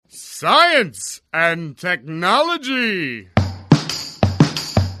Science and technology.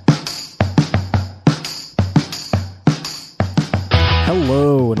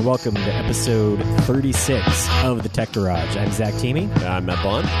 Hello and welcome to episode 36 of the Tech Garage. I'm Zach Teamy. I'm Matt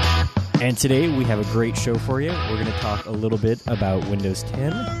Bond. And today we have a great show for you. We're going to talk a little bit about Windows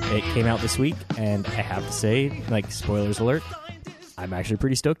 10. It came out this week, and I have to say, spoilers alert, I'm actually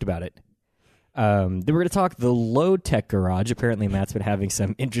pretty stoked about it. Then we're going to talk the low tech garage. Apparently, Matt's been having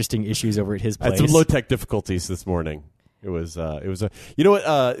some interesting issues over at his place. I had some low tech difficulties this morning. It was you know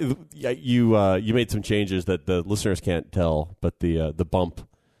what? You made some changes that the listeners can't tell, but the bump.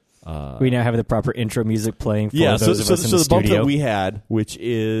 We now have the proper intro music playing for those of us in the studio. So the bump that we had, which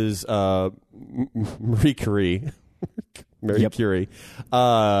is Marie Curie. Mary Curie.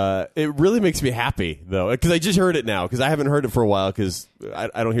 It really makes me happy, though, because I just heard it now, because I haven't heard it for a while, because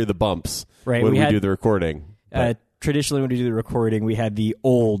I don't hear the bumps when we do the recording. Traditionally, when we do the recording, we had the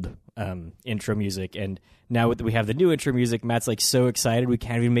old intro music, and now we have the new intro music. Matt's so excited we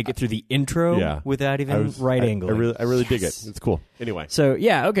can't even make it through the intro without even angling. I really dig it. It's cool. Anyway. So,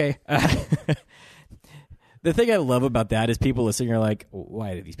 okay. The thing I love about that is people listening are like,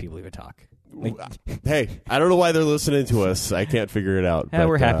 why do these people even talk? Hey, I don't know why they're listening to us. I can't figure it out.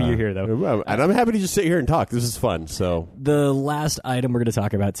 We're happy you're here, though. And I'm happy to just sit here and talk. This is fun. So the last item we're going to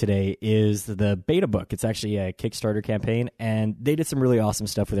talk about today is the beta book. It's actually a Kickstarter campaign, and they did some really awesome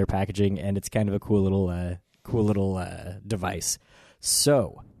stuff with their packaging, and it's kind of a cool little device.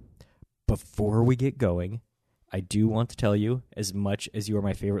 So before we get going, I do want to tell you, as much as you are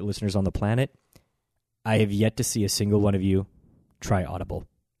my favorite listeners on the planet, I have yet to see a single one of you try Audible.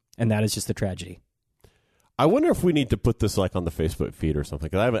 And that is just the tragedy. I wonder if we need to put this on the Facebook feed or something,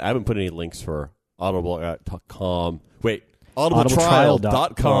 because I haven't put any links for audible.com. Wait,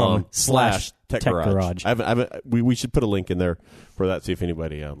 audibletrial.com/techgarage. We should put a link in there for that, see if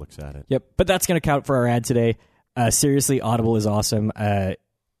anybody looks at it. Yep, but that's going to count for our ad today. Seriously, Audible is awesome.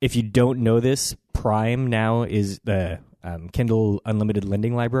 If you don't know this, Prime now is the Kindle Unlimited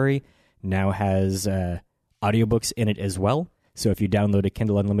Lending Library, now has audiobooks in it as well. So if you download a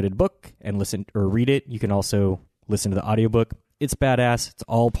Kindle Unlimited book and listen or read it, you can also listen to the audiobook. It's badass. It's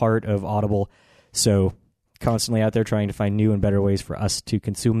all part of Audible. So constantly out there trying to find new and better ways for us to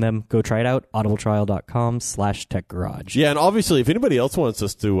consume them. Go try it out, audibletrial.com/techgarage. Yeah, and obviously, if anybody else wants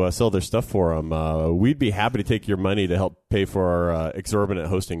us to sell their stuff for them, we'd be happy to take your money to help pay for our exorbitant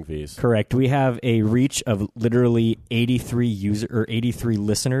hosting fees. Correct. We have a reach of literally 83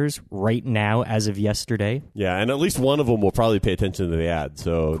 listeners right now as of yesterday. Yeah, and at least one of them will probably pay attention to the ad.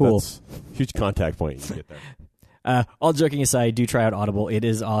 So cool. That's a huge contact point you can get there. All joking aside, do try out Audible. It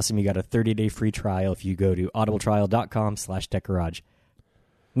is awesome. You got a 30-day free trial if you go to audibletrial.com/techgarage.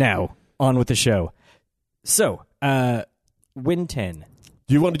 Now, on with the show. So, Win 10.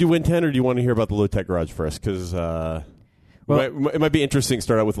 Do you want to do Win 10, or do you want to hear about the low tech garage first? Because it might be interesting to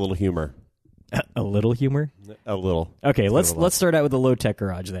start out with a little humor. A little humor? A little. Okay, let's start out with the low tech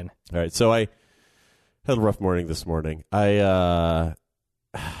garage then. All right. So I had a rough morning this morning.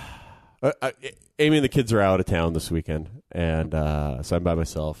 Amy and the kids are out of town this weekend, and so I'm by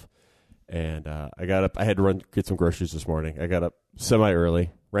myself. And I got up. I had to get some groceries this morning. I got up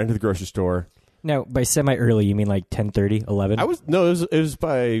semi-early, ran to the grocery store. Now, by semi-early, you mean 10:30, 11? It was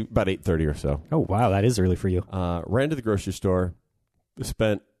by about 8:30 or so. Oh, wow, that is early for you. Ran to the grocery store,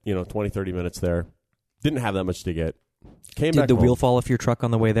 spent 20, 30 minutes there. Didn't have that much to get. Came back Did the home. wheel fall off your truck on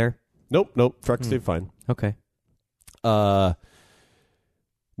the way there? Nope. Truck stayed fine. Okay.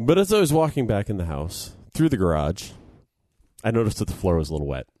 But as I was walking back in the house, through the garage, I noticed that the floor was a little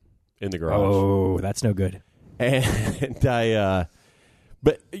wet in the garage. Oh, that's no good. And I've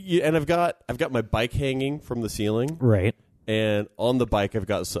got my bike hanging from the ceiling. Right. And on the bike, I've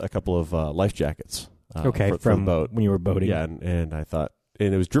got a couple of life jackets. For the boat. When you were boating. Yeah, and I thought,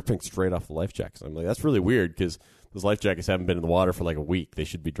 and it was dripping straight off the life jackets. I'm like, that's really weird, because those life jackets haven't been in the water for a week. They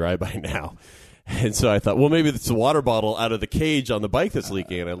should be dry by now. And so I thought, well, maybe it's a water bottle out of the cage on the bike that's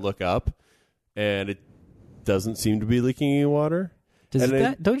leaking. And I look up, and it doesn't seem to be leaking any water.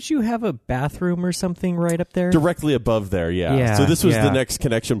 Don't you have a bathroom or something right up there? Directly above there, yeah. So this was the next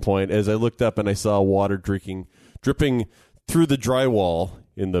connection point. As I looked up and I saw water dripping through the drywall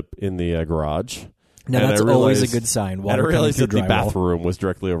in the garage. Now, that's always a good sign. And I realized that the bathroom was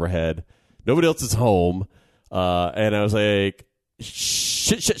directly overhead. Nobody else is home. And I was like,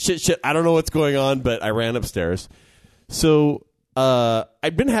 shit. I don't know what's going on, but I ran upstairs. So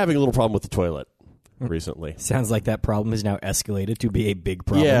I've been having a little problem with the toilet recently. Sounds like that problem is now escalated to be a big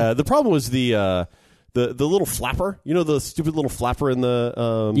problem. Yeah, the problem was the little flapper. The stupid little flapper in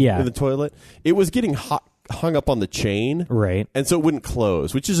the toilet. It was getting hot hung up on the chain. Right. And so it wouldn't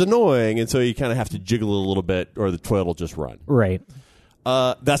close, which is annoying. And so you kind of have to jiggle it a little bit or the toilet will just run. Right.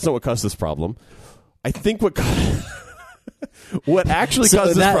 That's not what caused this problem. I think what actually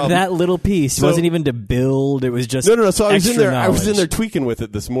caused this problem. That little piece wasn't even to build. It was just No. So I was in there. knowledge. I was in there tweaking with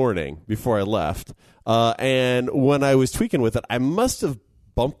it this morning before I left. And when I was tweaking with it, I must have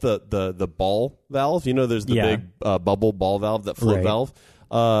bumped the ball valve. You know, there's the big bubble ball valve, that float valve,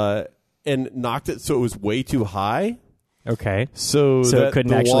 and knocked it so it was way too high. Okay. So it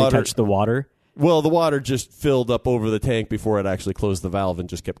couldn't actually touch the water? Well, the water just filled up over the tank before it actually closed the valve and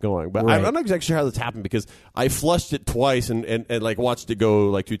just kept going. But I'm not exactly sure how this happened because I flushed it twice and like watched it go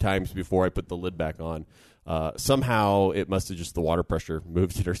like 2 times before I put the lid back on. Somehow it must have just the water pressure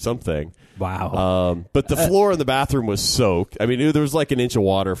moved it or something. Wow. But the floor in the bathroom was soaked. I mean, there was like an inch of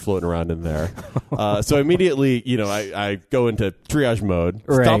water floating around in there. So immediately, I go into triage mode.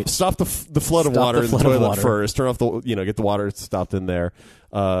 Right. Stop the flood of water in the toilet first. Turn off get the water stopped in there.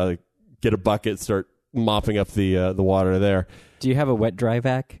 Get a bucket, start mopping up the water there. Do you have a wet dry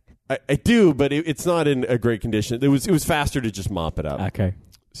vac? I do, but it's not in a great condition. It was faster to just mop it up. Okay.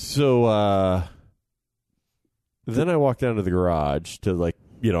 So then I walked down to the garage to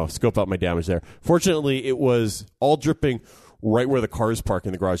scope out my damage there. Fortunately, it was all dripping right where the cars park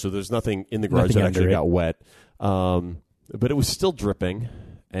in the garage, so there's nothing in the garage that actually got wet. But it was still dripping.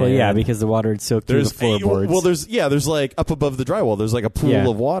 Well, yeah, because the water had soaked through the floorboards. Well, there's like up above the drywall, there's like a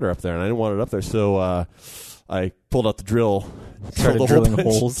pool of water up there, and I didn't want it up there, so I pulled out the drill, started drilling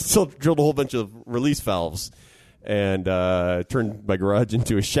holes, drilled a whole bunch of release valves, and turned my garage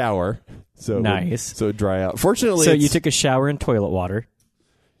into a shower. So nice. So it'd dry out. Fortunately, so you took a shower in toilet water.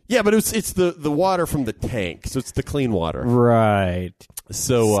 Yeah, but it's the water from the tank, so it's the clean water. Right.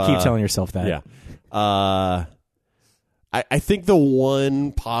 So just keep telling yourself that. Yeah. I think the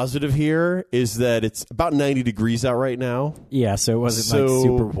one positive here is that it's about 90 degrees out right now. Yeah, so it wasn't like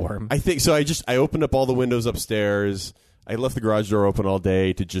super warm. I think so. I opened up all the windows upstairs. I left the garage door open all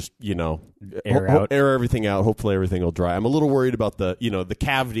day to just air everything out. Hopefully everything will dry. I'm a little worried about the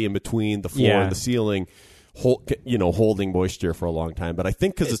cavity in between the floor and the ceiling, holding moisture for a long time. But I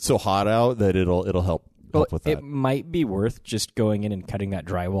think because it's so hot out that it'll help with that. It might be worth just going in and cutting that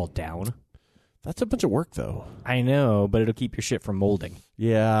drywall down. That's a bunch of work, though. I know, but it'll keep your shit from molding.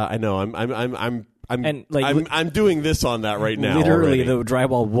 Yeah, I know. I'm doing this on that right now. Literally, already. the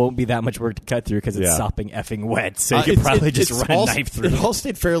drywall won't be that much work to cut through because it's sopping effing wet. So you could probably just run a knife through. It all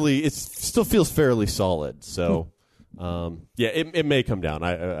stayed it still feels fairly solid. So, it may come down.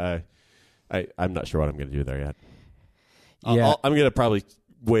 I'm not sure what I'm going to do there yet. Yeah, I'm going to probably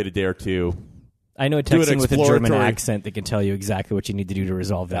wait a day or two. I know a Texan with a German accent that can tell you exactly what you need to do to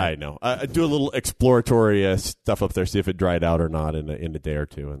resolve that. I know. Do a little exploratory stuff up there, see if it dried out or not in a day or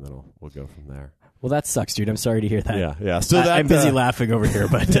two, and then we'll go from there. Well, that sucks, dude. I'm sorry to hear that. Yeah. So I'm busy laughing over here,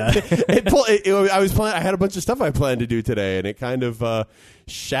 but I had a bunch of stuff I planned to do today, and it kind of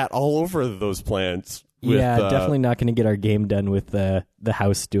shat all over those plans. Definitely not going to get our game done with the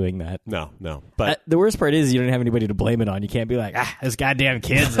house doing that. No. But the worst part is you don't have anybody to blame it on. You can't be like, those goddamn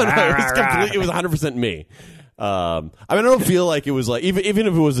kids. It was 100% me. I don't feel like it was like even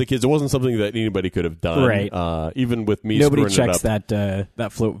if it was the kids, it wasn't something that anybody could have done. Right. Even with me, nobody checks it up.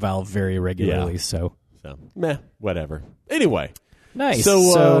 that float valve very regularly. Yeah. So whatever. Anyway, nice.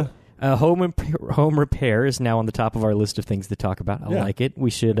 So home repair is now on the top of our list of things to talk about. I like it.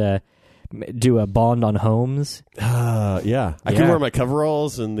 We should do a bond on homes. I can wear my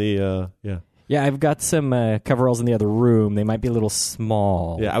coveralls and the Yeah, I've got some coveralls in the other room. They might be a little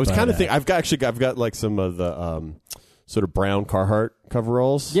small. Yeah, I was kind of thinking. I've got like some of the sort of brown Carhartt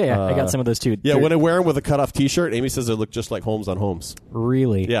coveralls. Yeah, I got some of those too. Yeah, when I wear them with a cutoff T-shirt, Amy says they look just like Homes on Homes.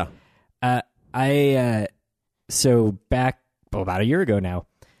 Really? Yeah. So back about a year ago now,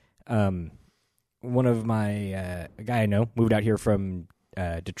 one of my a guy I know moved out here from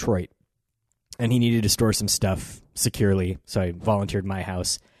Detroit, and he needed to store some stuff securely, so I volunteered my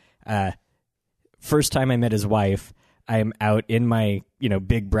house. First time I met his wife, I am out in my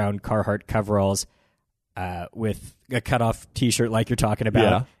big brown Carhartt coveralls with a cutoff T-shirt like you're talking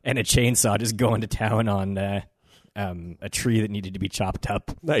about, and a chainsaw just going to town on a tree that needed to be chopped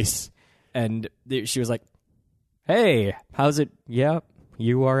up. Nice. And she was like, "Hey, how's it? Yeah,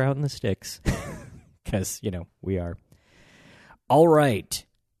 you are out in the sticks." Because, we are. All right.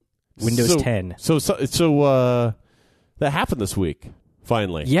 Windows 10. So that happened this week,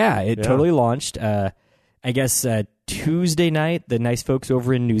 finally. Yeah, it totally launched. I guess Tuesday night, the nice folks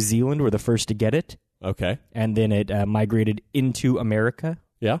over in New Zealand were the first to get it. Okay. And then it migrated into America.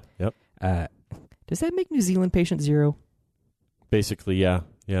 Yeah. Yep. Does that make New Zealand patient zero? Basically, yeah.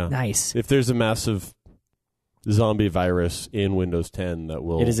 Nice. If there's a massive zombie virus in Windows 10 that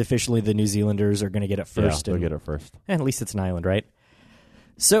will... It is officially the New Zealanders are going to get it first. Yeah, they'll get it first. And at least it's an island, right?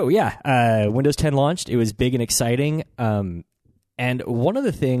 So, yeah, Windows 10 launched. It was big and exciting. And one of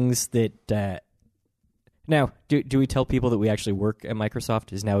the things that... now, do we tell people that we actually work at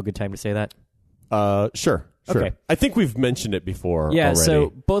Microsoft? Is now a good time to say that? Sure. Okay. I think we've mentioned it before Yeah, already. so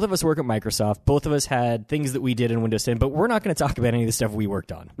both of us work at Microsoft. Both of us had things that we did in Windows 10, but we're not going to talk about any of the stuff we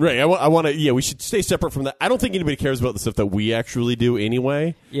worked on. Right. I want to... Yeah, we should stay separate from that. I don't think anybody cares about the stuff that we actually do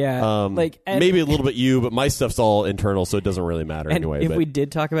anyway. Yeah. Maybe a little bit you, but my stuff's all internal, so it doesn't really matter anyway. If we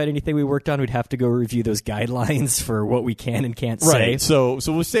did talk about anything we worked on, we'd have to go review those guidelines for what we can and can't say. Right. So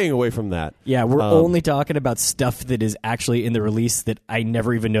we're staying away from that. Yeah, we're only talking about stuff that is actually in the release that I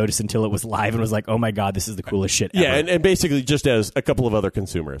never even noticed until it was live and was like, oh my God, this is the coolest shit ever. Yeah, and basically just as a couple of other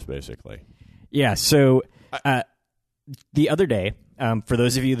consumers, basically. Yeah, so the other day, for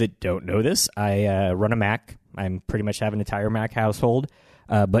those of you that don't know this, I run a Mac. I'm pretty much have an entire Mac household,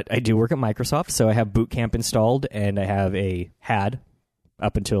 but I do work at Microsoft, so I have Boot Camp installed, and I had,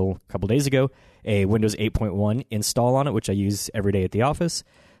 up until a couple days ago, a Windows 8.1 install on it, which I use every day at the office.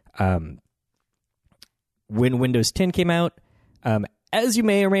 When Windows 10 came out, as you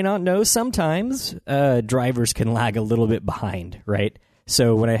may or may not know, sometimes drivers can lag a little bit behind, right?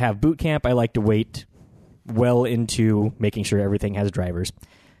 So when I have Boot Camp, I like to wait well into making sure everything has drivers.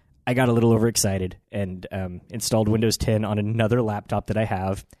 I got a little overexcited and installed Windows 10 on another laptop that I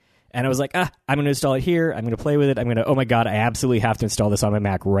have. And I was like, I'm going to install it here. I'm going to play with it. Oh my God, I absolutely have to install this on my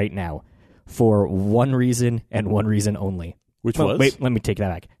Mac right now for one reason and one reason only. Which was? Wait, let me take that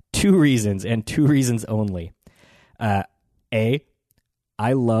back. 2 reasons and 2 reasons only.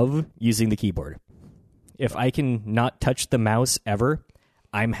 I love using the keyboard. If I can not touch the mouse ever,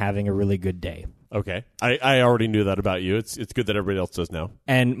 I'm having a really good day. Okay. I already knew that about you. It's good that everybody else does now.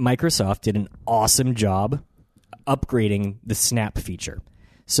 And Microsoft did an awesome job upgrading the Snap feature.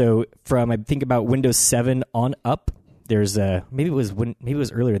 So from, I think, about Windows 7 on up, there's maybe it was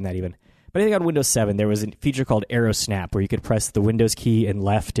earlier than that even. But I think on Windows 7 there was a feature called Arrow Snap where you could press the Windows key and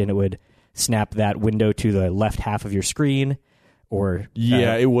left and it would snap that window to the left half of your screen. Or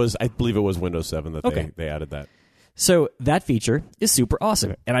it was. I believe it was Windows 7 that they added that. So that feature is super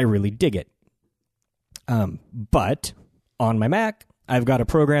awesome, and I really dig it. But on my Mac, I've got a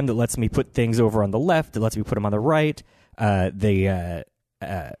program that lets me put things over on the left, that lets me put them on the right.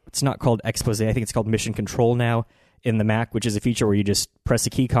 It's not called Expose. I think it's called Mission Control now in the Mac, which is a feature where you just press a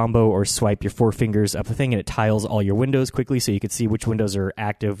key combo or swipe your 4 fingers up the thing, and it tiles all your windows quickly so you can see which windows are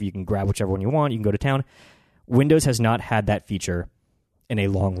active. You can grab whichever one you want. You can go to town. Windows has not had that feature in a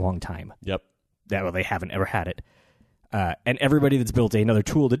long, long time. Yep. They haven't ever had it. And everybody that's built another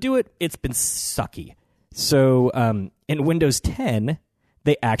tool to do it, it's been sucky. So in Windows 10,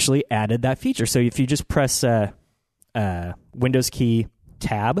 they actually added that feature. So if you just press Windows key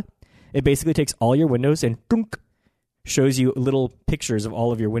tab, it basically takes all your windows and shows you little pictures of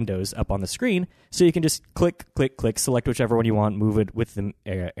all of your windows up on the screen. So you can just click, click, click, select whichever one you want, move it with the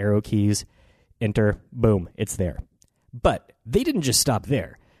arrow keys, enter, boom, it's there. But they didn't just stop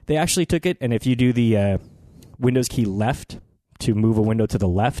there. They actually took it, and if you do the Windows key left to move a window to the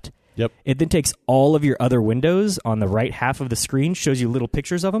left, yep, it then takes all of your other windows on the right half of the screen, shows you little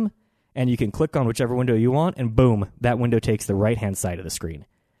pictures of them, and you can click on whichever window you want, and boom, that window takes the right-hand side of the screen.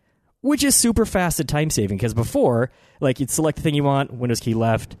 Which is super fast and time-saving, because before, you'd select the thing you want, Windows key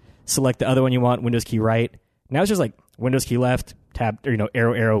left, select the other one you want, Windows key right. Now it's just Windows key left, tab, or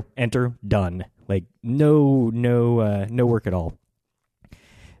arrow, enter, done. No work at all.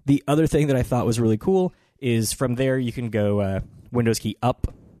 The other thing that I thought was really cool is from there you can go Windows key up,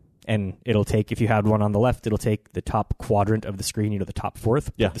 and it'll take, if you had one on the left, it'll take the top quadrant of the screen, the top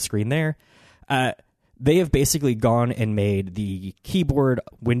fourth of the screen there. They have basically gone and made the keyboard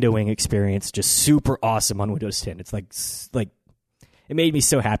windowing experience just super awesome on Windows 10. It's like it made me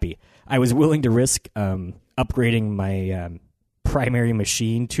so happy. I was willing to risk upgrading my primary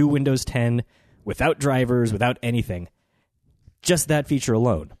machine to Windows 10 without drivers, without anything. Just that feature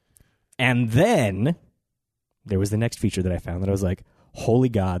alone. And then there was the next feature that I found that I was like, holy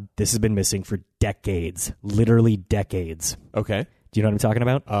God, this has been missing for decades. Literally decades. Okay. Do you know what I'm talking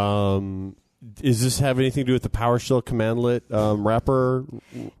about? Does this have anything to do with the PowerShell commandlet wrapper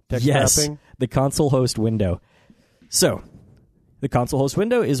text wrapping? The console host window. So, the console host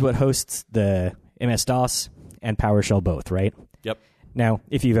window is what hosts the MS-DOS and PowerShell both, right? Yep. Now,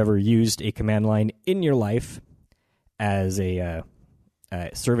 if you've ever used a command line in your life as a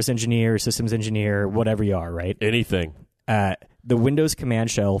service engineer, systems engineer, whatever you are, right? Anything. The Windows command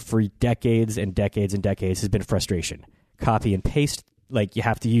shell for decades and decades and decades has been frustration. Copy and paste like you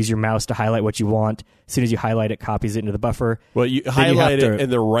have to use your mouse to highlight what you want. As soon as you highlight it, copies it into the buffer. Well, you Then highlight have it to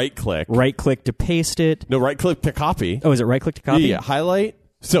and then right click. Right click to paste it. No, right click to copy. Oh, is it right click to copy? Yeah, highlight.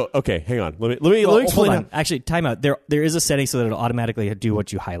 So okay, hang on. Let me Well, explain. hold on. Actually, time out. There is a setting so that it'll automatically do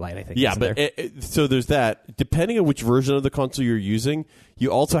what you highlight, I think. Yeah, isn't but there? so there's that. Depending on which version of the console you're using,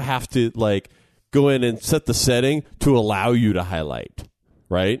 you also have to like go in and set the setting to allow you to highlight,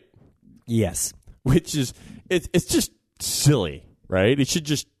 right? Yes. Which is it's just silly, right? I should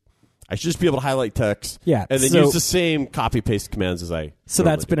just be able to highlight text, Yeah, and then so- use the same copy paste commands as I. So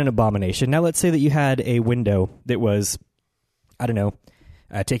normally that's do. been an abomination. Now let's say that you had a window that was, I don't know,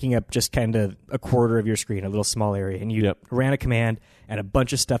 taking up just kind of a quarter of your screen, a little small area, and you Yep. ran a command and a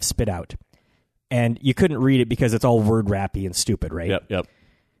bunch of stuff spit out. And you couldn't read it because it's all word wrappy and stupid, right? Yep.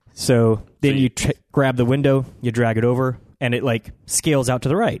 So then you- you grab the window, you drag it over, and it like scales out to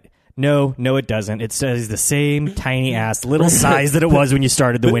the right. No, it doesn't. It says the same tiny ass little size that it was when you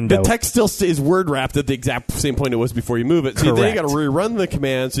started the window. The text still stays word wrapped at the exact same point it was before you move it. So then you Correct. got to rerun the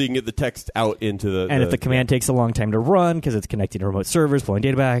command so you can get the text out into the. And if the command takes a long time to run because it's connecting to remote servers, pulling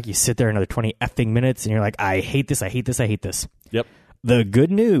data back, you sit there another 20 effing minutes and you're like, I hate this. Yep. The good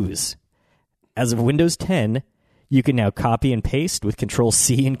news, as of Windows 10, you can now copy and paste with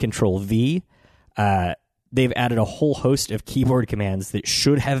Control-C and Control-V. They've added a whole host of keyboard commands that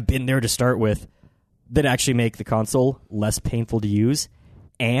should have been there to start with that actually make the console less painful to use.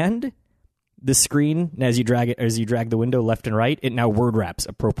 And the screen, as you drag the window left and right, it now word wraps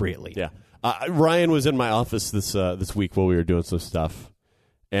appropriately. Yeah. Ryan was in my office this week while we were doing some stuff,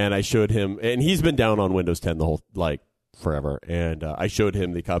 and I showed him, and he's been down on Windows 10 the whole forever. And I showed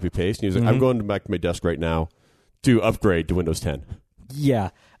him the copy paste, and he was like, "I'm going back to my desk right now to upgrade to Windows 10." Yeah.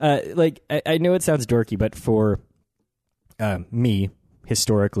 I know it sounds dorky, but for me,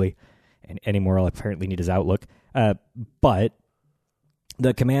 historically, and anymore I'll apparently need his Outlook, but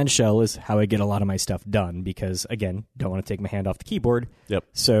the command shell is how I get a lot of my stuff done because, again, don't want to take my hand off the keyboard. Yep.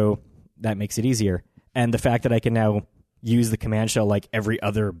 So that makes it easier. And the fact that I can now use the command shell like every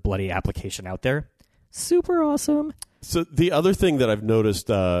other bloody application out there, super awesome. So the other thing that I've noticed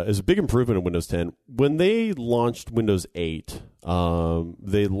is a big improvement in Windows 10. When they launched Windows 8,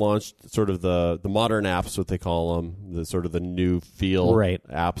 they launched sort of the modern apps, what they call them, the sort of the new feel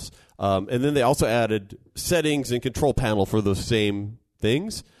apps. And then they also added settings and control panel for those same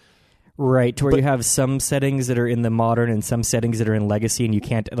things. Right, to where you have some settings that are in the modern and some settings that are in legacy, and you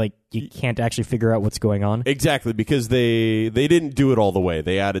can't actually figure out what's going on. Exactly, because they didn't do it all the way.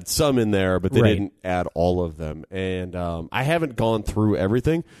 They added some in there, but they didn't add all of them. And I haven't gone through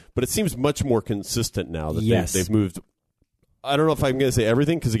everything, but it seems much more consistent now that they've moved. I don't know if I'm going to say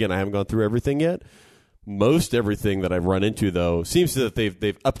everything, because again, I haven't gone through everything yet. Most everything that I've run into, though, seems that they've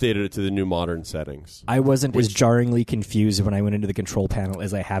updated it to the new modern settings. I wasn't as jarringly confused when I went into the control panel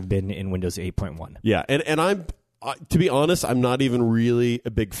as I have been in Windows 8.1. Yeah, and I'm to be honest, I'm not even really a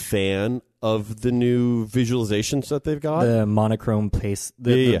big fan of the new visualizations that they've got. The monochrome pace,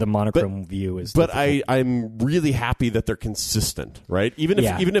 the monochrome view is. But I'm really happy that they're consistent, right? Even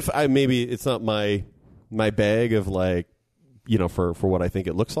if I maybe it's not my bag of for what I think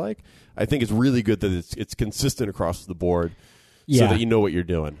it looks like. I think it's really good that it's consistent across the board, so that you know what you're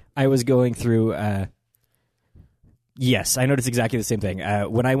doing. I was going through. Yes, I noticed exactly the same thing.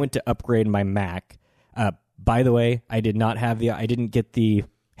 When I went to upgrade my Mac, by the way, I didn't get the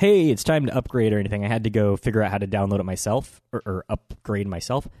hey, it's time to upgrade or anything. I had to go figure out how to download it myself or upgrade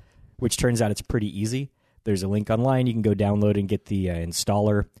myself, which turns out it's pretty easy. There's a link online. You can go download and get the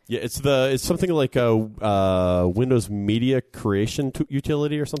installer. Yeah, it's something like a Windows Media Creation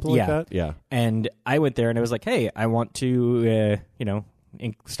utility or something like that. Yeah. And I went there and I was like, hey, I want to,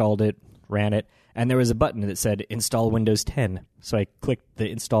 installed it, ran it, and there was a button that said Install Windows 10. So I clicked the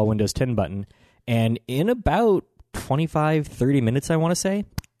Install Windows 10 button, and in about 25, 30 minutes, I want to say,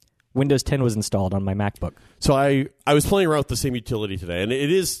 Windows 10 was installed on my MacBook. So I was playing around with the same utility today, and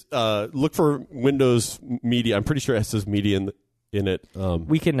it is look for Windows Media. I'm pretty sure it says Media in it.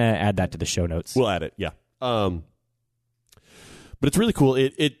 We can add that to the show notes. We'll add it, yeah. But it's really cool.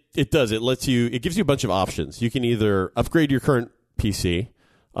 It does. It lets you. It gives you a bunch of options. You can either upgrade your current PC,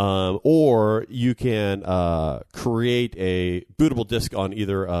 or you can create a bootable disk on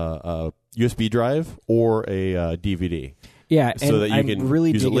either a USB drive or a DVD. Yeah, so that you can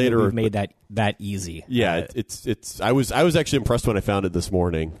really use it later. We've made that easy. Yeah, it's. I was actually impressed when I found it this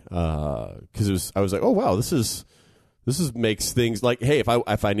morning because I was like, oh wow, this makes things like, hey,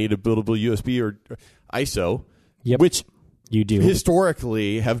 if I need a bootable USB or ISO, which you do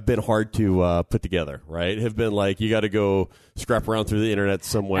historically have been hard to put together, right? Have been like you got to go scrap around through the internet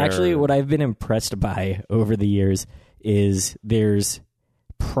somewhere. Actually, what I've been impressed by over the years is there's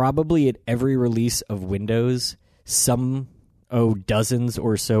probably at every release of Windows some dozens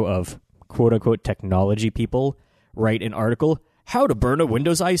or so of quote unquote technology people write an article, how to burn a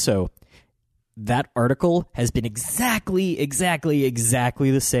Windows ISO. That article has been exactly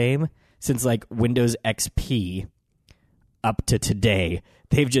the same since like Windows XP up to today.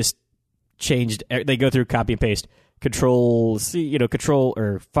 They've just changed. They go through copy and paste, control C, control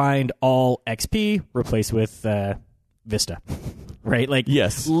or find all XP, replace with Vista, right? Like,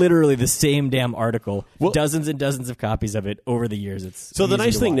 yes, literally the same damn article. Well, dozens and dozens of copies of it over the years. It's so the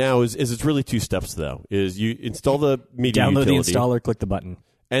nice thing now is it's really two steps though. Is you install the media download utility, the installer, click the button,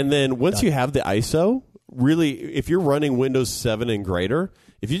 and then once you have the ISO, really, if you're running Windows 7 and greater,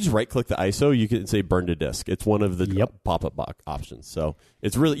 if you just right-click the ISO, you can say burn to disk. It's one of the pop-up options. So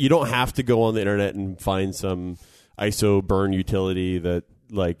it's really, you don't have to go on the internet and find some ISO burn utility that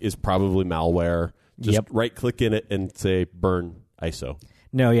like is probably malware. Just right-click in it and say burn ISO.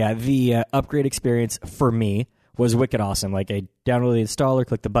 No, yeah, the upgrade experience for me was wicked awesome. Like I downloaded the installer,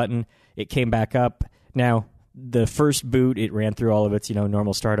 clicked the button, it came back up. Now, the first boot, it ran through all of its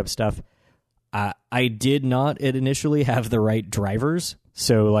normal startup stuff. I did not initially have the right drivers,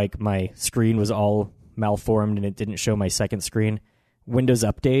 so like my screen was all malformed and it didn't show my second screen. Windows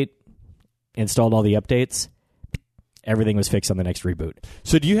Update, installed all the updates. Everything was fixed on the next reboot.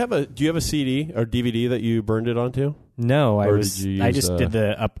 So do you have a CD or DVD that you burned it onto? No, I just did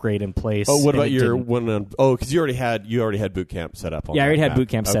the upgrade in place. Oh, what about your one on? Oh, because you already had Boot Camp set up. I already had Boot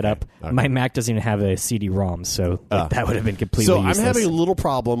Camp set up. Okay. My Mac doesn't even have a CD-ROM, so that would have been completely useless. I'm having a little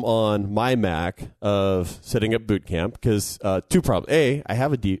problem on my Mac of setting up Boot Camp because two problems. A, I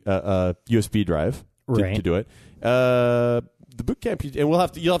have a USB drive to do it. The Boot Camp, and you'll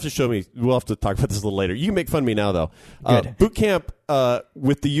have to show me. We'll have to talk about this a little later. You can make fun of me now, though. Boot Camp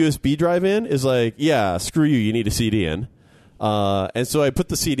with the USB drive in is like, yeah, screw you. You need a CD in, and so I put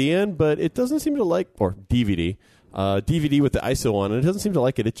the CD in, but it doesn't seem to like, or DVD with the ISO on, and it doesn't seem to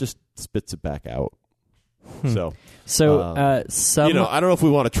like it. It just spits it back out. So some, I don't know if we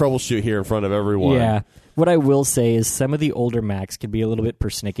want to troubleshoot here in front of everyone. Yeah. What I will say is some of the older Macs can be a little bit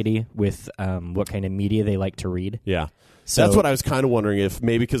persnickety with what kind of media they like to read. Yeah. So that's what I was kind of wondering, if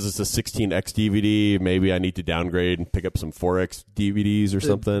maybe because it's a 16X DVD, maybe I need to downgrade and pick up some 4X DVDs or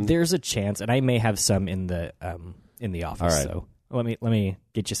something. There's a chance, and I may have some in the office. All right. So let me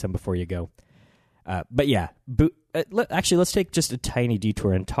get you some before you go. But yeah, actually, let's take just a tiny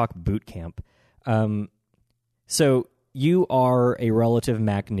detour and talk Boot Camp. So you are a relative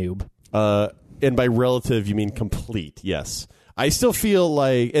Mac noob. And by relative, you mean complete, yes. I still feel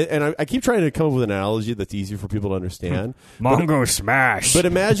like, and I keep trying to come up with an analogy that's easy for people to understand. Mongo Smash. But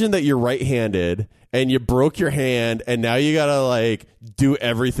imagine that you're right-handed, and you broke your hand, and now you got to, like, do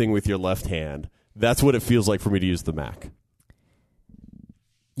everything with your left hand. That's what it feels like for me to use the Mac.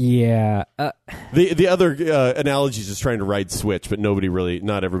 Yeah. The other analogy is just trying to ride Switch, but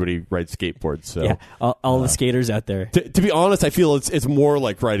not everybody rides skateboards. So yeah, all the skaters out there. To be honest, I feel it's more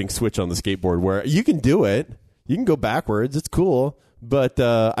like riding Switch on the skateboard, where you can do it. You can go backwards. It's cool. But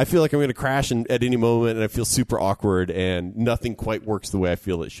I feel like I'm going to crash at any moment, and I feel super awkward, and nothing quite works the way I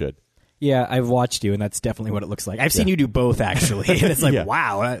feel it should. Yeah, I've watched you, and that's definitely what it looks like. I've seen you do both, actually. And it's like,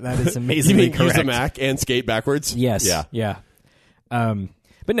 wow, that is amazingly correct. You mean use a Mac and skate backwards? Yes. Yeah.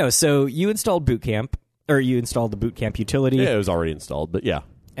 But no, so you installed Boot Camp, or you installed the Boot Camp utility. Yeah, it was already installed, but yeah.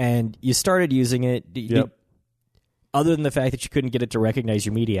 And you started using it. Other than the fact that you couldn't get it to recognize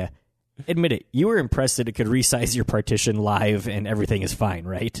your media, admit it, you were impressed that it could resize your partition live and everything is fine,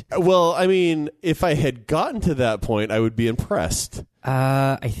 right? Well, I mean, if I had gotten to that point, I would be impressed.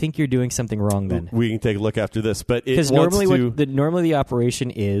 I think you're doing something wrong then. We can take a look after this, but because normally the operation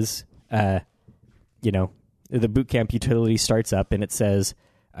is, the Boot Camp utility starts up and it says,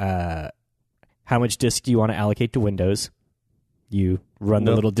 how much disk do you want to allocate to Windows? You run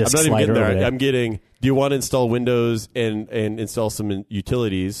the little disk slider over there. I'm getting, do you want to install Windows and install some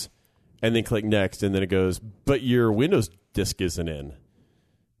utilities? And then click next, and then it goes, but your Windows disk isn't in.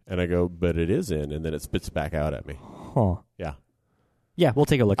 And I go, but it is in, and then it spits back out at me. Huh. Yeah. Yeah, we'll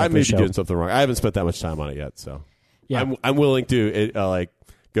take a look at I the may show. be doing something wrong. I haven't spent that much time on it yet, so yeah. I'm willing to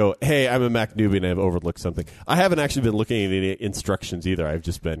go, hey, I'm a Mac newbie and I've overlooked something. I haven't actually been looking at any instructions either. I've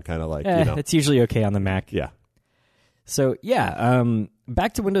just been kind of like, It's usually okay on the Mac. Yeah. So,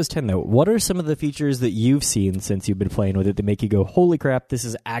 back to Windows 10, though. What are some of the features that you've seen since you've been playing with it that make you go, holy crap, this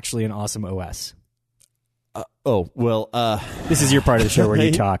is actually an awesome OS? This is your part of the show where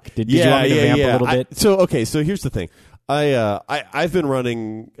you talk. Did you want me to vamp a little bit? So here's the thing. I've been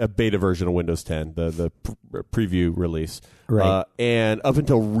running a beta version of Windows 10, the preview release. Right. And up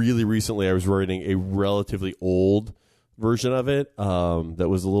until really recently, I was running a relatively old version of it that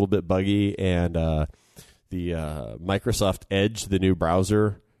was a little bit buggy, and the Microsoft Edge, the new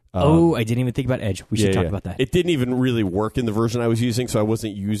browser. I didn't even think about Edge. We should talk about that. It didn't even really work in the version I was using, so I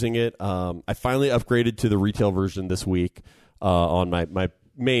wasn't using it. I finally upgraded to the retail version this week on my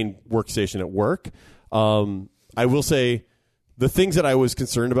main workstation at work. I will say the things that I was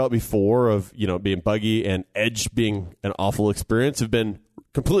concerned about before of being buggy and Edge being an awful experience have been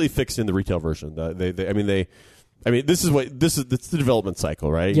completely fixed in the retail version. This is it's the development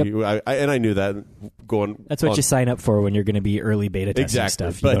cycle, right? Yep. I knew that going. That's what you sign up for when you're going to be early beta testing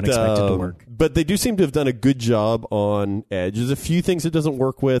stuff. You don't expect it to work. But they do seem to have done a good job on Edge. There's a few things it doesn't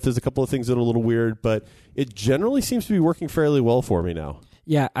work with. There's a couple of things that are a little weird, but it generally seems to be working fairly well for me now.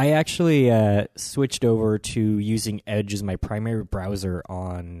 Yeah, I actually switched over to using Edge as my primary browser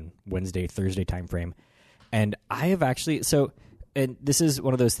on Wednesday, Thursday timeframe. And I have actually... and this is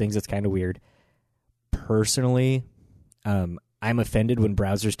one of those things that's kind of weird. Personally, I'm offended when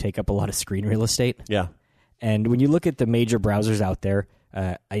browsers take up a lot of screen real estate. Yeah. And when you look at the major browsers out there,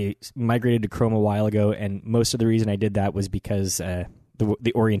 I migrated to Chrome a while ago, and most of the reason I did that was because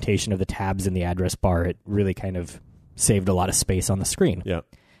the orientation of the tabs in the address bar, it really kind of saved a lot of space on the screen. Yeah.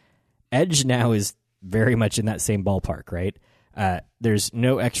 Edge now is very much in that same ballpark, right? There's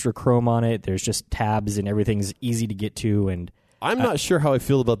no extra Chrome on it. There's just tabs, and everything's easy to get to. And I'm not sure how I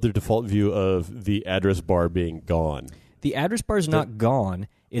feel about their default view of the address bar being gone. The address bar is not gone.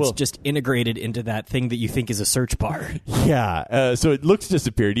 It's just integrated into that thing that you think is a search bar. Yeah. So it looks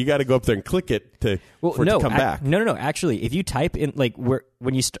disappeared. You got to go up there and click it for it to come back. No. Actually, if you type in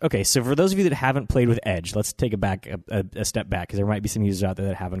so for those of you that haven't played with Edge, let's take a step back because there might be some users out there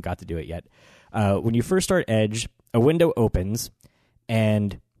that haven't got to do it yet. When you first start Edge, a window opens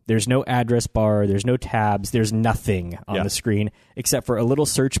and there's no address bar, there's no tabs, there's nothing on the screen except for a little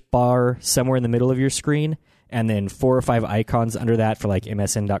search bar somewhere in the middle of your screen. And then 4 or 5 icons under that for like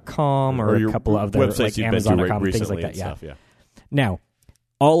MSN.com or a couple of other websites like Amazon.com, things like that. Yeah. Now,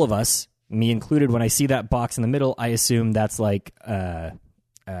 all of us, me included, when I see that box in the middle, I assume that's like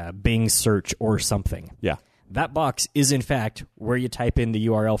Bing search or something. Yeah. That box is in fact where you type in the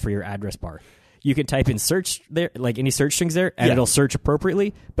URL for your address bar. You can type in search there, like any search strings there, and it'll search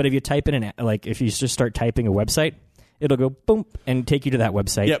appropriately. But if you type in if you just start typing a website, it'll go boom and take you to that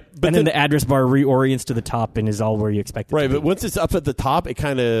website. Yep, and then the address bar reorients to the top and is all where you expect it to be. Right, but once it's up at the top, it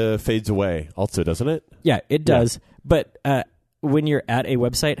kind of fades away also, doesn't it? Yeah, it does. Yeah. But when you're at a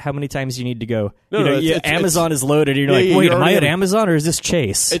website, how many times do you need to go, Amazon is loaded, and you're like, wait, am I at Amazon or is this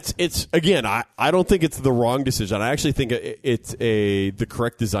Chase? It's again, I don't think it's the wrong decision. I actually think it's the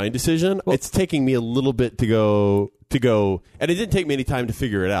correct design decision. Well, it's taking me a little bit to go, and it didn't take me any time to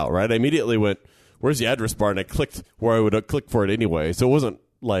figure it out, right? I immediately went, where's the address bar? And I clicked where I would click for it anyway. So it wasn't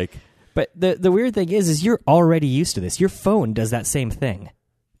like... But the weird thing is you're already used to this. Your phone does that same thing.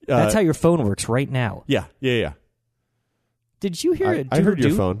 That's how your phone works right now. Yeah. Did you hear it? I heard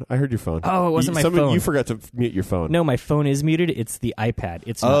your phone. Oh, it wasn't my phone. You forgot to mute your phone. No, my phone is muted. It's the iPad.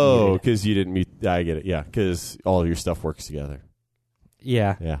 It's not muted. Oh, because you didn't mute... I get it. Yeah, because all of your stuff works together.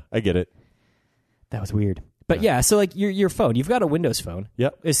 Yeah. Yeah, I get it. That was weird. But yeah, so like your phone, you've got a Windows phone.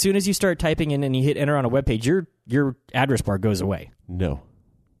 Yep. As soon as you start typing in and you hit enter on a web page, your address bar goes away. No.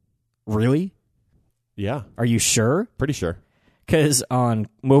 Really? Yeah. Are you sure? Pretty sure. Because on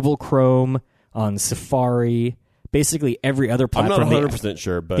mobile Chrome, on Safari, basically every other platform, I'm not 100%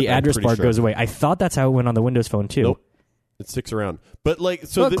 sure, but the address bar goes away. I thought that's how it went on the Windows phone too. Nope. It sticks around. But like,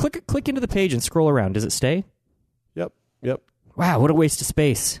 so click into the page and scroll around. Does it stay? Yep. Wow, what a waste of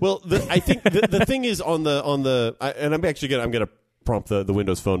space. Well, I think the thing is on the and I'm actually going to prompt the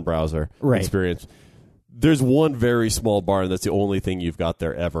Windows Phone browser experience. There's one very small bar, and that's the only thing you've got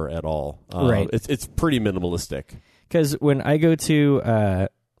there ever at all. Right. It's pretty minimalistic. Because when I go to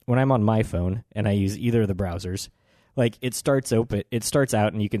when I'm on my phone and I use either of the browsers, like it starts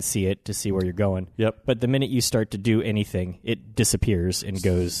out and you can see it to see where you're going. Yep. But the minute you start to do anything, it disappears and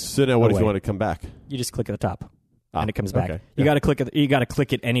goes. So now, what if you want to come back? You just click at the top. And it comes back. Okay. You got to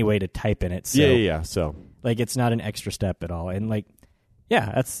click it anyway to type in it. So, yeah. So like it's not an extra step at all. And like,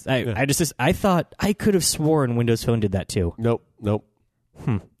 yeah, that's I thought I could have sworn Windows Phone did that too. Nope.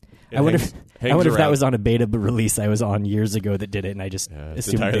 I wonder if that was on a beta release I was on years ago that did it, and I just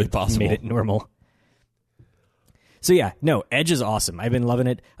assumed they made it normal. So yeah, no, Edge is awesome. I've been loving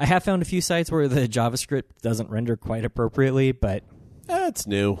it. I have found a few sites where the JavaScript doesn't render quite appropriately, but it's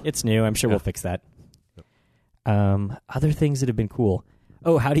new. It's new. I'm sure we'll fix that. Other things that have been cool.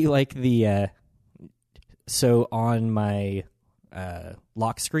 Oh, how do you like the so on my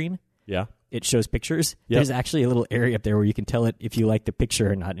lock screen? Yeah. it shows pictures. Yep. There's actually a little area up there where you can tell it if you like the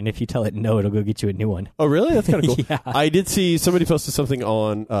picture or not. And if you tell it no, it'll go get you a new one. Oh, really? That's kind of cool. Yeah. I did see somebody posted something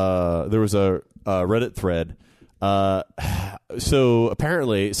on. There was a Reddit thread. So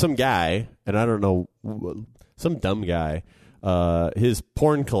apparently, some guy, and I don't know, some dumb guy, his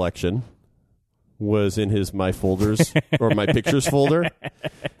porn collection was in his My Folders or My Pictures folder,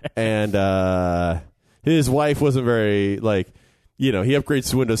 and his wife wasn't very he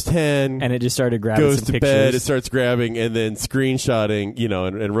upgrades to Windows 10, And it just started grabbing goes some to pictures. bed, it starts grabbing and then screenshotting,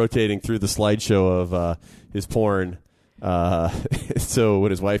 and rotating through the slideshow of his porn. So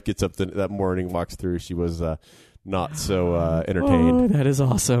when his wife gets up that morning, walks through, she was not so entertained. Oh, that is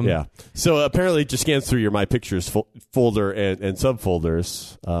awesome. Yeah. So apparently it just scans through your My Pictures folder and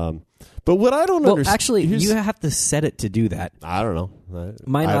subfolders. But what I don't understand... Actually, you have to set it to do that. I don't know.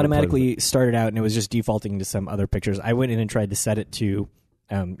 Mine I haven't automatically started out, and it was just defaulting to some other pictures. I went in and tried to set it to,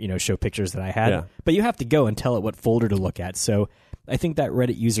 show pictures that I had. Yeah. But you have to go and tell it what folder to look at. So I think that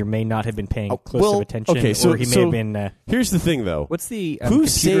Reddit user may not have been paying close of attention, okay, or he may have been... here's the thing, though. What's the who computer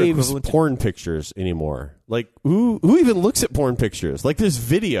saves equivalent to- porn pictures anymore? Who even looks at porn pictures? There's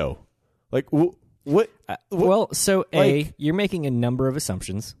video. What? You're making a number of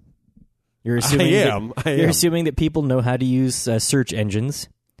assumptions. You're assuming I am. You're assuming that people know how to use search engines,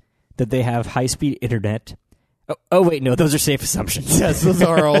 that they have high-speed internet. Oh, wait, no, those are safe assumptions. Yes, those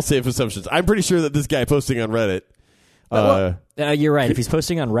are all safe assumptions. I'm pretty sure that this guy posting on Reddit. You're right. If he's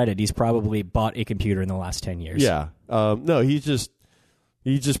posting on Reddit, he's probably bought a computer in the last 10 years. Yeah. No, he just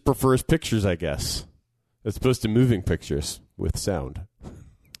prefers pictures, I guess, as opposed to moving pictures with sound.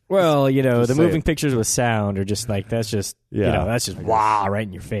 Well, the saying. moving pictures with sound are just that's just Yeah. that's just wow right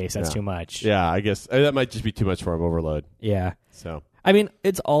in your face. That's Yeah. too much. Yeah, I guess that might just be too much for him. Overload. Yeah. So I mean,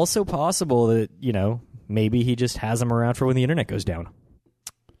 it's also possible that maybe he just has them around for when the internet goes down,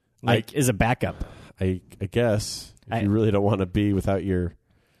 as a backup. I guess if you really don't want to be without your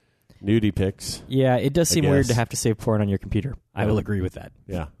nudie pics. Yeah, it does seem weird guess. to have to save porn on your computer. I will agree with that.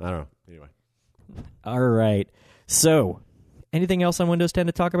 Yeah, I don't know. Anyway, all right. So, anything else on Windows 10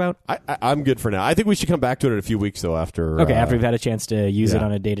 to talk about? I'm good for now. I think we should come back to it in a few weeks, though. After after we've had a chance to use it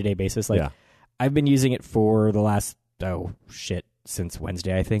on a day-to-day basis. I've been using it for the last since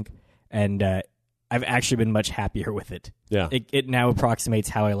Wednesday, I think, and I've actually been much happier with it. Yeah, it now approximates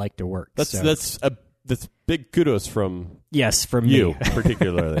how I like to work. That's big kudos from from you me.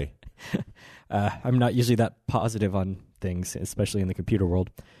 particularly. I'm not usually that positive on things, especially in the computer world.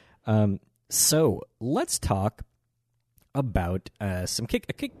 So let's talk about some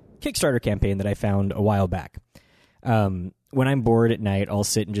Kickstarter campaign that I found a while back. When I'm bored at night, I'll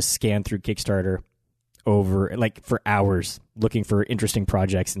sit and just scan through Kickstarter over for hours, looking for interesting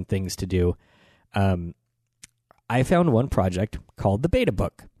projects and things to do. I found one project called the Beta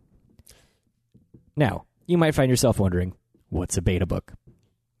Book. Now, you might find yourself wondering, what's a beta book?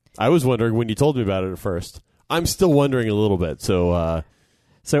 I was wondering when you told me about it at first. I'm still wondering a little bit. So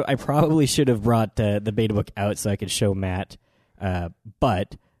I probably should have brought the beta book out so I could show Matt.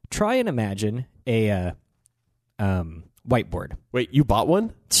 But try and imagine a whiteboard. wait, you bought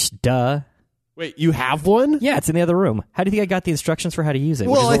one? Duh. Wait, you have one? Yeah, it's in the other room. How do you think I got the instructions for how to use it?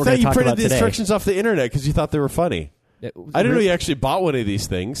 Well, I which is what we're thought gonna you talk printed about the today. instructions off the internet because you thought they were funny. I didn't know you actually bought one of these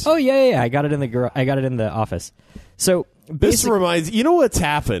things. Oh yeah. I got it in the office. So This reminds you know what's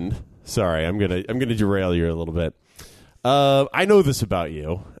happened. Sorry, I'm gonna derail you a little bit. I know this about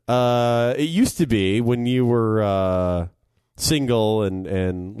you. It used to be when you were single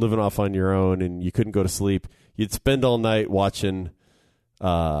and living off on your own and you couldn't go to sleep, you'd spend all night watching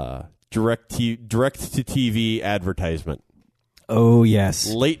direct to TV advertisement. Oh yes,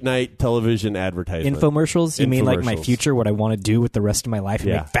 Late night television advertisement. infomercials. You mean like my Infomercials. future? What I want to do with the rest of my life?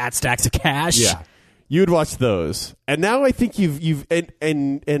 And Yeah. make fat stacks of cash. Yeah, you would watch those, and now I think you've like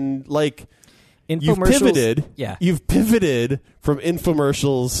you've Infomercials. pivoted. Yeah. You've pivoted from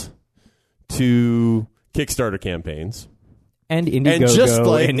infomercials to Kickstarter campaigns. And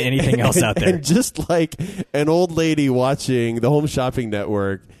Indiegogo and anything else out there. And just like an old lady watching the Home Shopping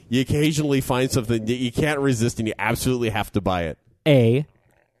Network, you occasionally find something that you can't resist and you absolutely have to buy it. A,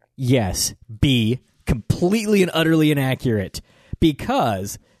 yes. B, completely and utterly inaccurate.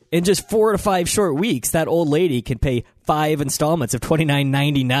 Because in just 4 to 5 short weeks, that old lady can pay 5 installments of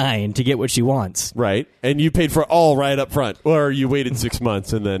 $29.99 to get what she wants. Right. And you paid for it all right up front. Or you waited 6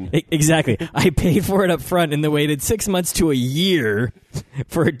 months and then... Exactly. I paid for it up front and then waited 6 months to a year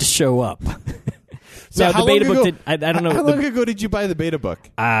for it to show up. So now, how the beta long book ago, did... I don't know. How long ago did you buy the beta book?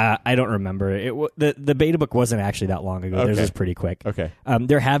 I don't remember. The beta book wasn't actually that long ago. Okay. Theirs was pretty quick. Okay.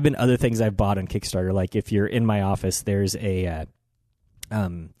 There have been other things I've bought on Kickstarter. Like if you're in my office, there's a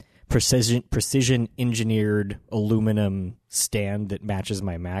precision engineered aluminum stand that matches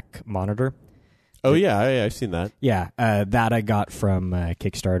my Mac monitor. Oh, yeah, I've seen that. Yeah, that I got from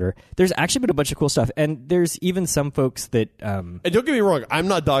Kickstarter. There's actually been a bunch of cool stuff, and there's even some folks that. And don't get me wrong, I'm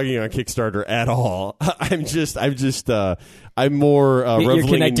not dogging on Kickstarter at all. I'm more. You're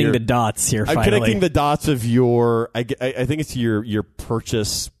connecting the dots here. I'm finally. connecting the dots of your. I think it's your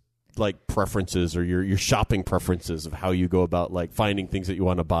purchase like preferences or your shopping preferences of how you go about like finding things that you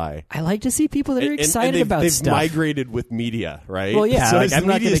want to buy. I like to see people that are excited they've, about they've stuff. migrated with media, right? Well, yeah, So like, as I'm the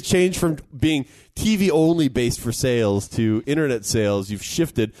not media gonna- has changed from being TV only based for sales to internet sales. You've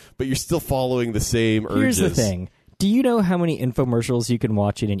shifted, but you're still following the same urges. Here's the thing. Do you know how many infomercials you can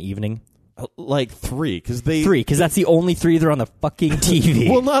watch in an evening? Like 3, because that's the only 3 that are on the fucking TV.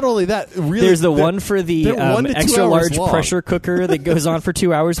 Well, not only that, really, There's the one for the they're 1 to 2 extra hours large long. pressure cooker that goes on for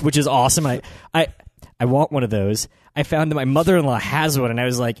 2 hours, which is awesome. I want one of those. I found that my mother-in-law has one, and I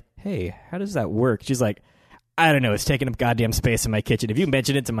was like, hey, how does that work? She's like, I don't know. It's taking up goddamn space in my kitchen. If you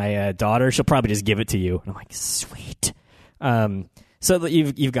mention it to my daughter, she'll probably just give it to you. And I'm like, sweet. So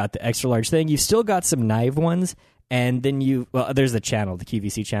you've got the extra large thing. You've still got some knife ones. And then there's the channel, the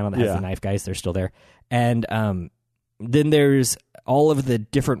QVC channel that has the knife guys. They're still there. And then there's all of the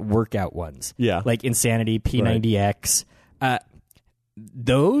different workout ones. Yeah. Like Insanity, P90X.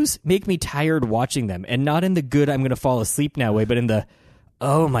 Those make me tired watching them. And not in the good I'm going to fall asleep now way, but in the,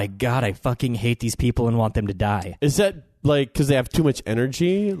 oh my God, I fucking hate these people and want them to die. Is that like because they have too much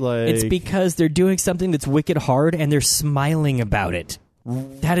energy? Like It's because they're doing something that's wicked hard and they're smiling about it.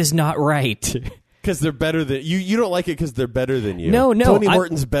 That is not right. Because they're better than you. You don't like it because they're better than you. No. Tony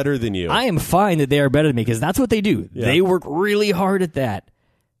Morton's better than you. I am fine that they are better than me because that's what they do. Yeah. They work really hard at that.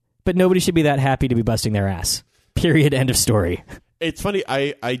 But nobody should be that happy to be busting their ass. Period. End of story. It's funny.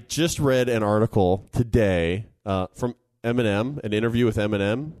 I just read an article today from Eminem, an interview with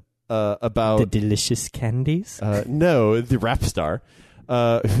Eminem about The delicious candies? no, the rap star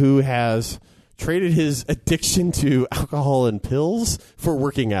who has traded his addiction to alcohol and pills for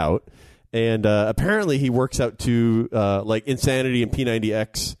working out. And apparently he works out to like Insanity and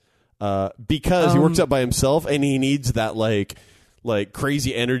P90X because he works out by himself and he needs that like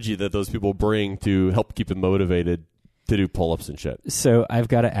crazy energy that those people bring to help keep him motivated to do pull-ups and shit. So I've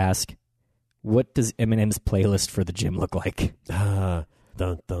got to ask, what does Eminem's playlist for the gym look like? Dun,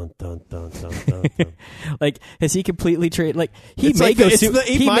 dun, dun, dun, dun, dun, dun. Like, has he completely traded? Like, he It's may like go, it's the 8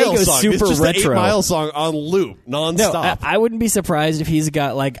 he may Mile go song. super It's just retro. the 8 Mile song on loop, No, nonstop. I wouldn't be surprised if he's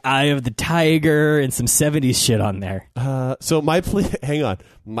got like Eye of the Tiger and some 70s shit on there. So hang on.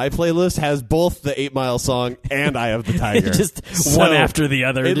 My playlist has both the 8 Mile song and Eye of the Tiger. Just So one after the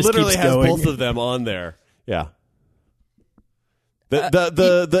other. It just literally keeps has going. both of them on there. Yeah.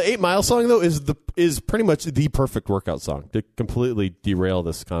 The 8 Mile song though is pretty much the perfect workout song to completely derail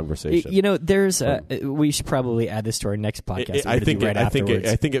this conversation. You know, there's we should probably add this to our next podcast. I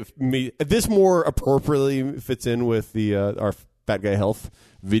think this more appropriately fits in with the our Fat Guy Health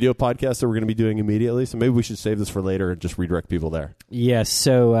video podcast that we're going to be doing immediately. So maybe we should save this for later and just redirect people there. Yes.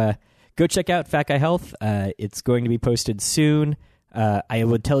 So go check out Fat Guy Health. It's going to be posted soon. I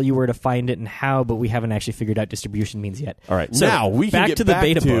would tell you where to find it and how, but we haven't actually figured out distribution means yet. All right, so now we can get back to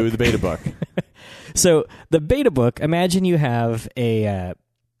the beta book. So the beta book. Imagine you have a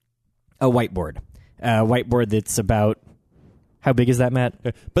whiteboard, that's about how big is that, Matt?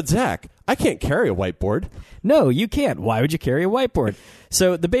 But Zach, I can't carry a whiteboard. No, you can't. Why would you carry a whiteboard?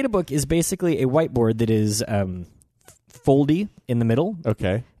 So the beta book is basically a whiteboard that is foldy in the middle.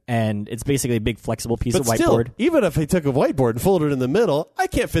 Okay. And it's basically a big flexible piece But of whiteboard. still, even if I took a whiteboard and folded it in the middle, I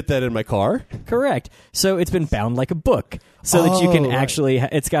can't fit that in my car. Correct. So it's been bound like a book so that you can right. actually,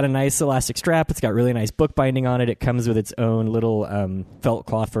 it's got a nice elastic strap. It's got really nice book binding on it. It comes with its own little felt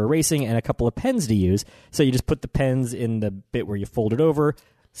cloth for erasing and a couple of pens to use. So you just put the pens in the bit where you fold it over,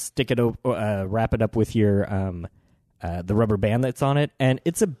 stick it, wrap it up with your, the rubber band that's on it. And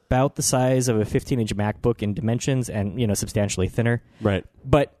it's about the size of a 15-inch MacBook in dimensions and, substantially thinner. Right.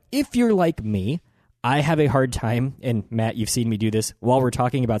 But if you're like me, I have a hard time, and Matt, you've seen me do this, while we're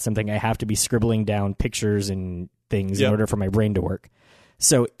talking about something, I have to be scribbling down pictures and things in order for my brain to work.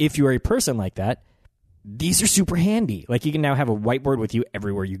 So if you are a person like that, these are super handy. Like, you can now have a whiteboard with you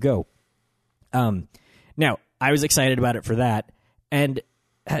everywhere you go. Now, I was excited about it for that, and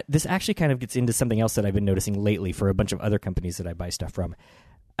this actually kind of gets into something else that I've been noticing lately for a bunch of other companies that I buy stuff from.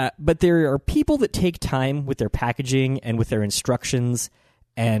 But there are people that take time with their packaging and with their instructions,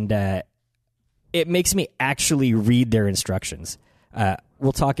 and it makes me actually read their instructions.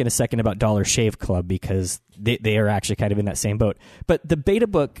 we'll talk in a second about Dollar Shave Club because they are actually kind of in that same boat. But the beta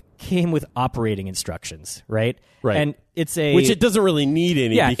book came with operating instructions, right? Right. And it's which it doesn't really need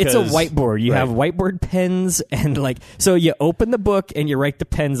any. Yeah, because, it's a whiteboard. You have whiteboard pens and so you open the book and you write the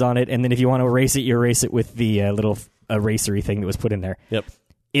pens on it, and then if you want to erase it, you erase it with the little erasery thing that was put in there. Yep.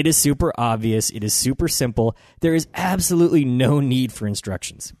 It is super obvious. It is super simple. There is absolutely no need for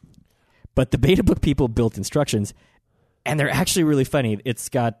instructions. But the beta book people built instructions, and they're actually really funny. It's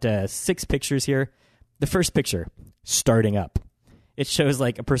got 6 pictures here. The first picture, starting up. It shows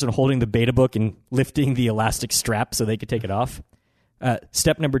a person holding the beta book and lifting the elastic strap so they could take it off.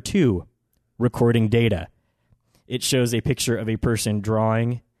 Step number 2, recording data. It shows a picture of a person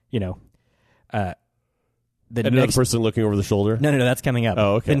drawing, another person looking over the shoulder? No, that's coming up.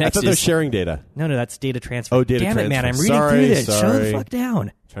 Oh, okay. The next I thought they're sharing data. No, that's data transfer. Oh, data Damn transfer. it, man. I'm reading Sorry, through this. Shut the sorry. fuck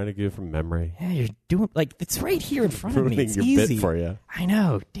down. Trying to do it from memory. Yeah, you're doing, it's right here in front of me. Ruining It's your easy. bit for you. I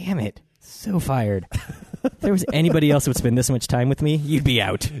know. Damn it. So fired. If there was anybody else that would spend this much time with me, you'd be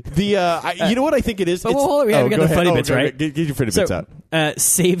out. You know what I think it is? we got the funny bits, right? Get your funny bits out.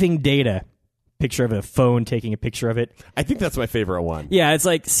 Saving data. Picture of a phone, taking a picture of it. I think that's my favorite one. Yeah, it's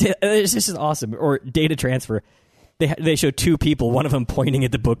just awesome. Or data transfer. They show 2 people, one of them pointing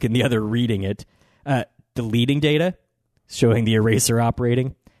at the book and the other reading it. Deleting data, showing the eraser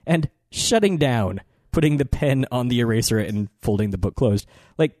operating, and shutting down, putting the pen on the eraser and folding the book closed.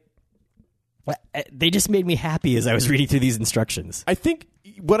 They just made me happy as I was reading through these instructions.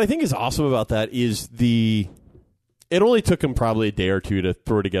 What I think is awesome about that is it only took them probably a day or 2 to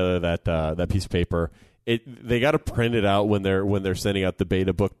throw together that piece of paper. They got to print it out when they're sending out the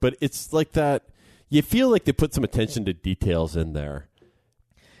beta book, but it's like that. You feel like they put some attention to details in there.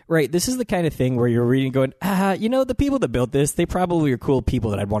 Right. This is the kind of thing where you're reading going, the people that built this, they probably are cool people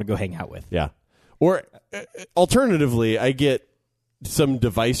that I'd want to go hang out with. Yeah. Or alternatively, I get some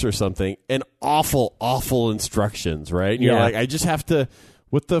device or something and awful instructions, right? And you're like, I just have to,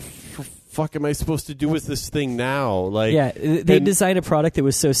 what the fuck am I supposed to do with this thing now? They designed a product that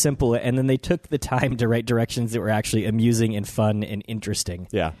was so simple, and then they took the time to write directions that were actually amusing and fun and interesting.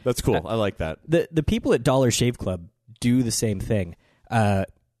 Yeah, that's cool. I like that. The people at Dollar Shave Club do the same thing.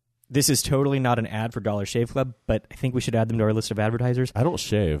 This is totally not an ad for Dollar Shave Club, but I think we should add them to our list of advertisers. I don't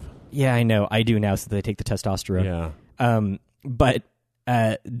shave. Yeah, I know. I do now, so they take the testosterone. Yeah. But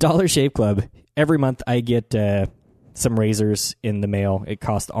Dollar Shave Club, every month I get some razors in the mail. It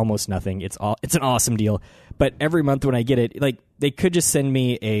costs almost nothing. It's an awesome deal. But every month when I get it, they could just send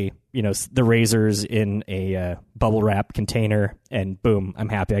me the razors in a bubble wrap container, and boom, I'm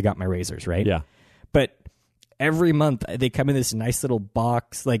happy. I got my razors, right? Yeah. But every month they come in this nice little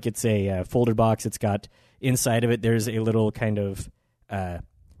box, it's a folded box. It's got inside of it, there's a little kind of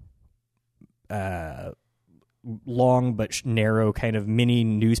long but narrow kind of mini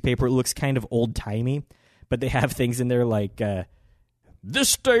newspaper. It looks kind of old-timey, but they have things in there like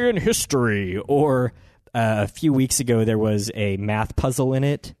This Day in History, or a few weeks ago there was a math puzzle in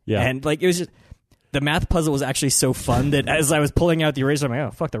it. Yeah. And it was just, the math puzzle was actually so fun that as I was pulling out the eraser, I'm like, oh,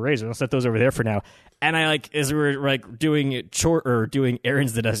 fuck the razor. I'll set those over there for now. And as we were doing doing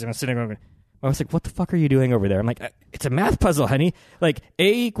errands that I was sitting there, I was like, what the fuck are you doing over there? I'm like, it's a math puzzle, honey. A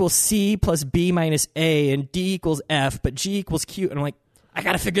equals C plus B minus A, and D equals F, but G equals Q. And I'm like, I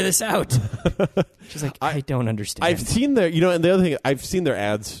got to figure this out. She's like, I don't understand. I've seen and the other thing, I've seen their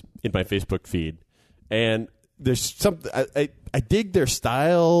ads in my Facebook feed, and there's something, I dig their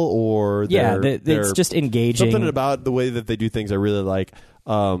style, or it's just engaging. Something about the way that they do things I really like.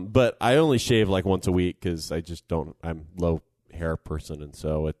 But I only shave once a week because I just don't, I'm low hair person, and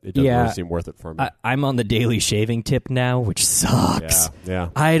so it doesn't really seem worth it for me. I'm on the daily shaving tip now, which sucks. Yeah.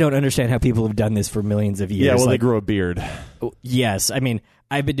 I don't understand how people have done this for millions of years. Yeah, well, they grow a beard. Yes. I mean,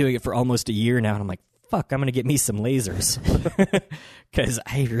 I've been doing it for almost a year now, and I'm like, fuck, I'm going to get me some lasers because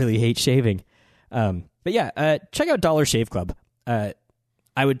I really hate shaving. But yeah, check out Dollar Shave Club. I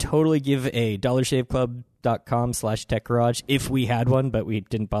would totally give a dollarshaveclub.com/techgarage if we had one, but we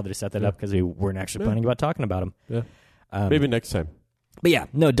didn't bother to set that up because we weren't actually planning about talking about them. Yeah. Maybe next time. But yeah,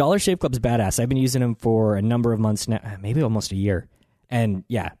 no, Dollar Shave Club's badass. I've been using them for a number of months now, maybe almost a year. And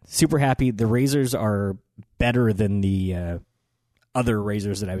yeah, super happy. The razors are better than the other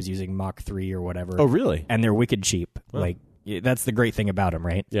razors that I was using, Mach 3 or whatever. Oh, really? And they're wicked cheap. Oh. That's the great thing about them,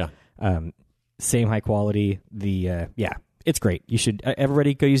 right? Yeah. Same high quality. It's great. You should,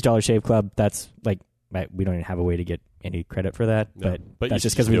 everybody go use Dollar Shave Club. That's we don't even have a way to get any credit for that, No, but that's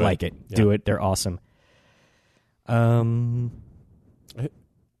just just because we do like it. Yeah. Do it. They're awesome. I mean, Sorry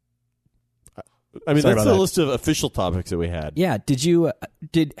that's about the that. list of official topics that we had. Yeah.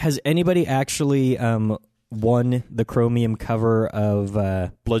 Has anybody actually won the Chromium cover of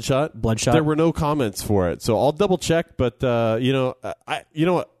Bloodshot. There were no comments for it, so I'll double check. But you know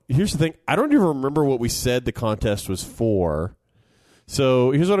what? Here's the thing. I don't even remember what we said the contest was for.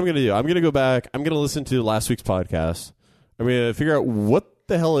 So here's what I'm going to do. I'm going to go back. I'm going to listen to last week's podcast. I'm going to figure out what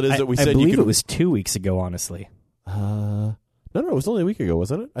the hell it is that we said. I believe it was 2 weeks ago, honestly. No, it was only a week ago,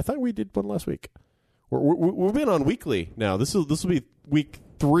 wasn't it? I thought we did one last week. We've been on weekly now. This will be week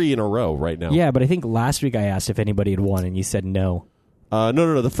 3 in a row right now. Yeah, but I think last week I asked if anybody had won, and you said no.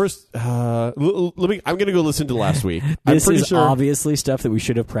 No. The first. I'm going to go listen to last week. This is obviously stuff that we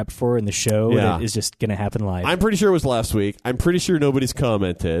should have prepped for in the show. Yeah. That is just going to happen live. I'm pretty sure it was last week. I'm pretty sure nobody's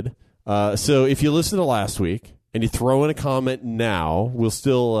commented. So if you listen to last week and you throw in a comment now, we'll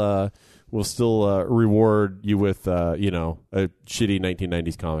still reward you with a shitty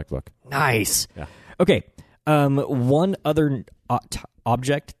 1990s comic book. Nice. Yeah. Okay. One other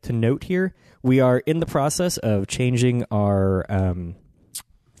object to note here: we are in the process of changing our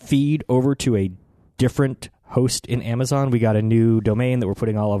feed over to a different host in Amazon. We got a new domain that we're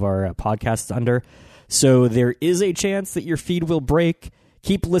putting all of our podcasts under, so there is a chance that your feed will break.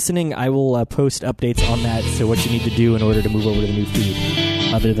 Keep listening. I will post updates on that. So what you need to do in order to move over to the new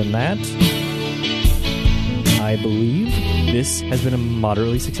feed. Other than that, I believe this has been a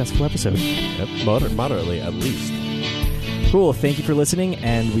moderately successful episode. Yep, moderately at least. Cool. Thank you for listening,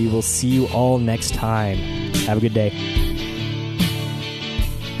 and we will see you all next time. Have a good day.